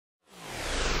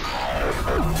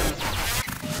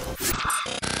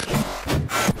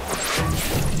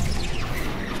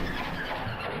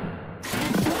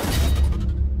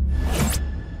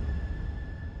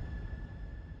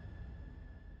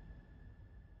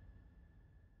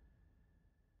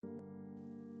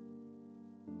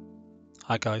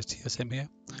Hi guys, TSM here.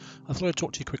 I thought I'd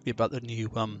talk to you quickly about the new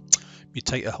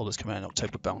Mutator hull that's coming out in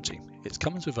October Bounty. It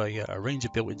comes with a range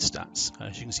of built-in stats,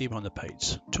 as you can see on the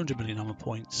page. 200 million armor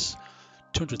points,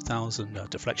 200,000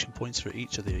 deflection points for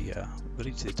each of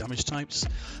the damage types,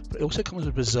 but it also comes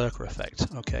with a berserker effect.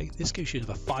 Okay, this gives you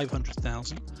another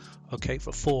 500,000. Okay,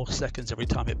 for 4 seconds every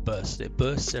time it bursts. It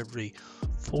bursts every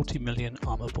 40 million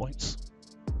armor points.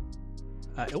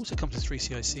 It also comes with 3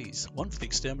 CICs, one for the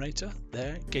Exterminator,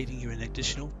 there gaining you an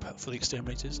additional for the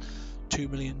Exterminators, 2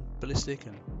 million ballistic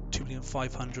and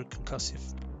 2,500,000 concussive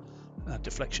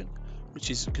deflection, which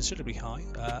is considerably high.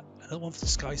 Another one for the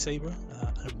Sky Saber,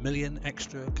 1 million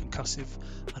extra concussive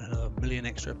and another 1 million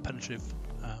extra penetrative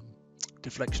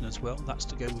deflection as well. That's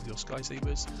to go with your Sky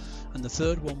Sabers. And the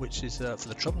third one, which is for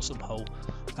the troublesome hull,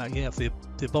 for the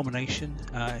Abomination,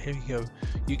 here you go,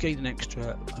 you gain an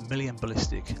extra 1 million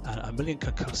ballistic and 1 million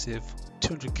concussive,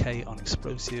 200k on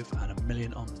explosive and 1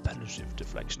 million on penetrative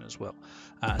deflection as well.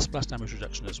 Splash damage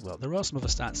reduction as well. There are some other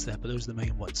stats there, but those are the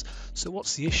main ones. So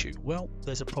what's the issue? Well,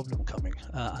 there's a problem coming,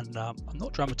 and I'm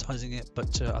not dramatizing it,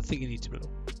 but I think you need to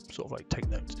sort of like take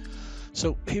note.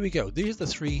 So here we go. These are the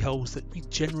 3 hulls that we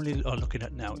generally are looking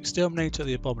at now: Exterminator,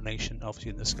 the Abomination,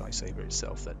 obviously, and the Sky Saber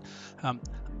itself. Then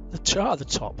the chart at the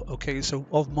top. Okay, so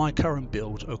of my current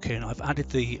build, okay, and I've added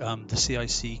the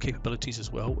CIC capabilities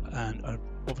as well, and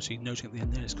obviously noting at the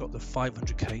end there it's got the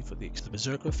 500k for the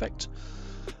Berserker effect.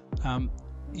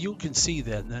 You can see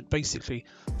there that basically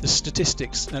the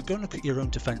statistics. Now go and look at your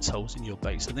own defense hulls in your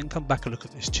base, and then come back and look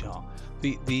at this chart.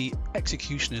 The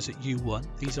executioners at U1,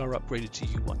 these are upgraded to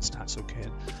U1 stats. Okay,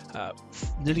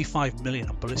 nearly 5 million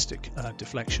on ballistic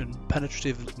deflection,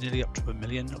 penetrative nearly up to 1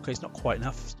 million. Okay, it's not quite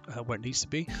enough where it needs to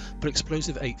be, but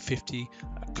explosive 850,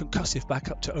 concussive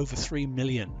back up to over 3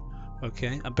 million.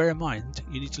 Okay, and bear in mind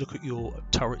you need to look at your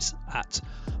turrets at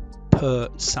per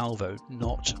salvo,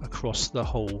 not across the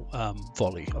whole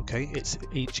volley. Okay, it's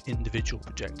each individual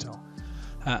projectile.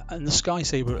 And the Sky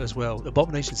Saber as well.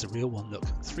 Abomination is a real one. Look,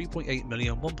 3.8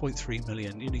 million, 1.3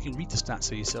 million. You can read the stats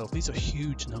for yourself. These are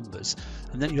huge numbers.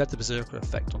 And then you have the Berserker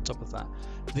effect on top of that.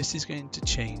 This is going to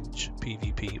change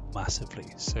PvP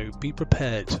massively. So be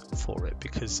prepared for it,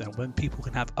 because when people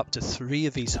can have up to 3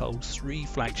 of these hulls, 3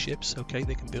 flagships, okay,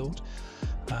 they can build,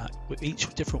 with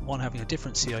each different one having a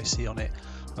different CIC on it.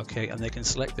 Okay, and they can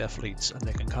select their fleets and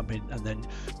they can come in, and then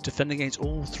defend against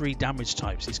all 3 damage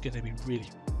types is going to be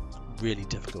really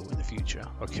difficult in the future.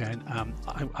 Okay, and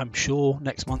I'm sure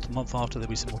next month, a month after, there'll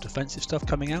be some more defensive stuff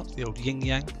coming out, the old yin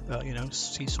yang,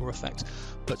 seesaw effect.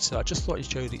 But I just thought I'd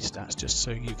show you these stats just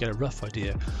so you get a rough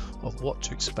idea of what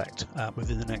to expect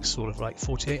within the next sort of like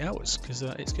 48 hours, because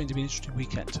it's going to be an interesting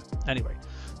weekend. Anyway,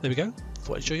 there we go.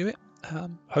 Thought I'd show you it.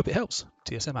 Hope it helps.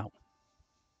 TSM out.